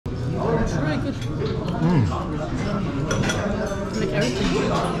Like everything.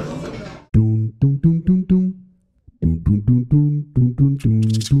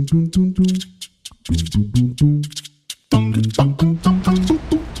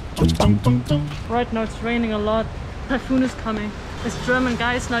 Right now it's raining a lot. Typhoon is coming. This German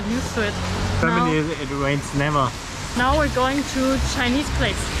guy is not used to it. Germany, it rains never. Now we're going to Chinese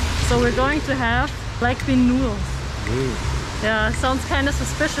place. So we're going to have black bean noodles. Ooh. Yeah, sounds kind of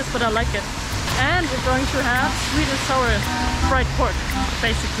suspicious, but I like it. And we're going to have sweet and sour fried pork,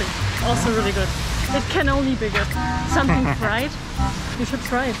 basically. Also really good. It can only be good. Something fried, you should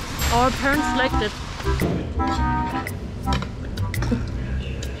try it. Our parents liked it.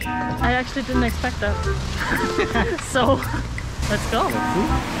 I actually didn't expect that. So, let's go.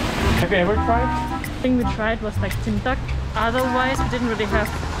 Have you ever tried? The thing we tried was like timtak. Otherwise, we didn't really have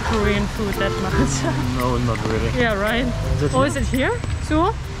Korean food that much. No, not really. Yeah, right. Oh, is it here?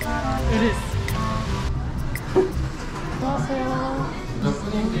 So? It is.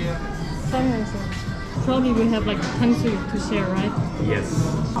 Probably we have like 탕수육 to share, right? Yes.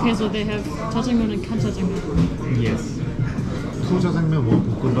 Okay, so they have 짜장면 and 짜장면. Yes. Two 짜장면, one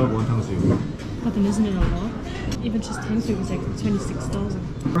볶음밥, one 탕수육. But then isn't it a lot? Even just 탕수육 is like 26,000.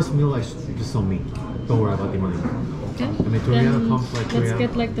 First meal, like just on me. Don't worry about the money. Okay. And Victoria comes like let's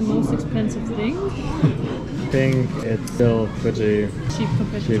get like the most expensive thing. I think it's still pretty Cheap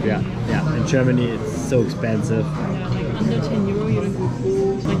compared to cheap, yeah. Germany. Yeah, in Germany it's so expensive. Yeah, like under 10 euro you don't go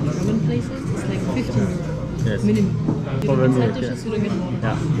like German places. It's like 15 euro. Yes. Minimum. You For don't the get side milk, dishes, you don't get water.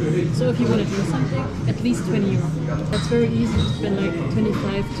 Yeah. So if you want to do something, at least 20 euro. That's very easy to spend like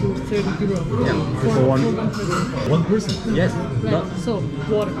 25 to 30 euro. Yeah. For one person. one person. Yes. Right. Not So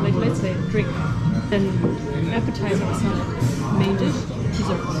water, like let's say drink. Then appetizer or salad. Main dish,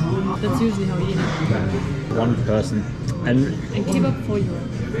 dessert. That's usually how you eat it. one person. And kebab 4 euro.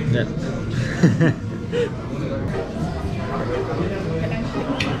 yeah.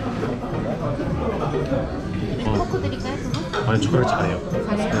 코코 드릴까요, 그거? 아니, 초콜릿 잘해요.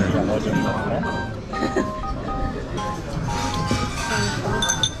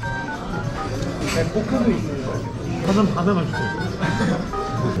 하나만 주세요.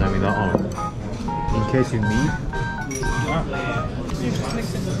 감사합니다. In case you need. You just mix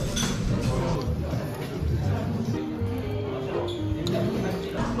it.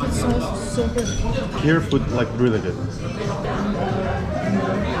 It smells so good. Here food like really good.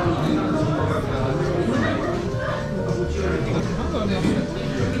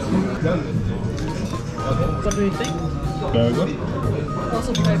 What do you think? Very good.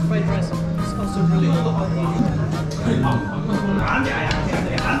 Also try fried rice. It's also really good.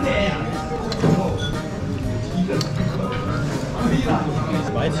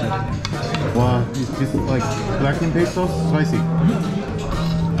 Spicy. Wow, this like black bean paste sauce, spicy.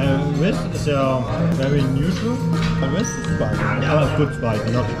 This is very neutral. And this is spicy. Good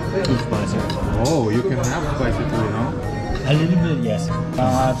spicy, not too spicy. Oh, you can have spicy too, you know? A little bit, yes.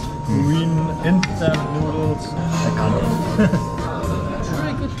 But green instant noodles, I can't. It's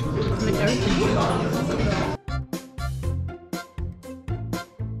really good. Like everything.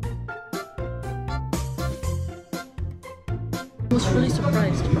 I was really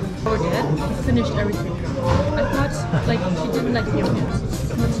surprised. Our dad, he finished everything. I thought like he didn't like the onions,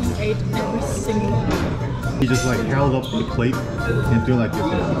 but he ate every single one. He just like held up the plate and do like this.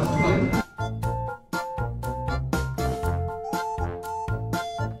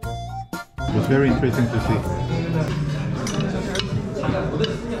 It was very interesting to see.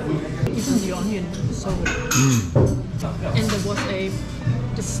 Even the onion was so good. And there was a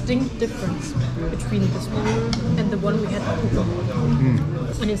distinct difference between this one and the one we had before.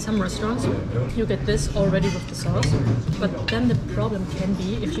 And in some restaurants, you get this already with the sauce, but then the problem can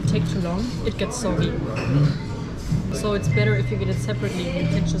be if you take too long, it gets soggy. So it's better if you get it separately. You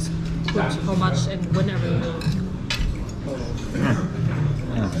can just put how much and whenever you want.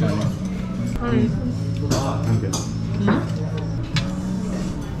 Okay.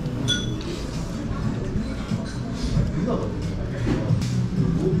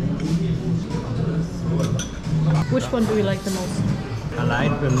 Which one do you like the most? I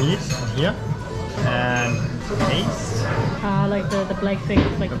like the meat here and taste. Like the black thing,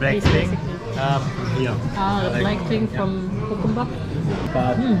 like The black paste thing basically. here. The black thing from Kokumbap.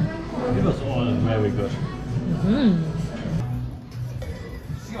 But it was all very good.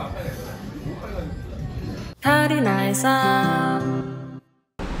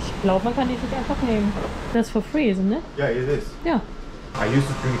 Ich glaube, man kann die sich einfach nehmen. That's for free, isn't it? Yeah, it is. Yeah. I used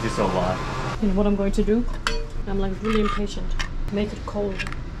to drink this a lot. You know what I'm going to do? I'm like really impatient. Make it cold.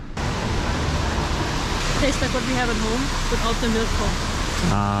 Tastes like what we have at home without the milk foam.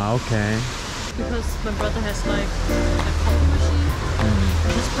 Ah, okay. because my brother has like a coffee machine,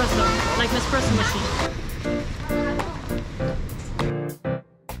 Nespresso, like Nespresso machine.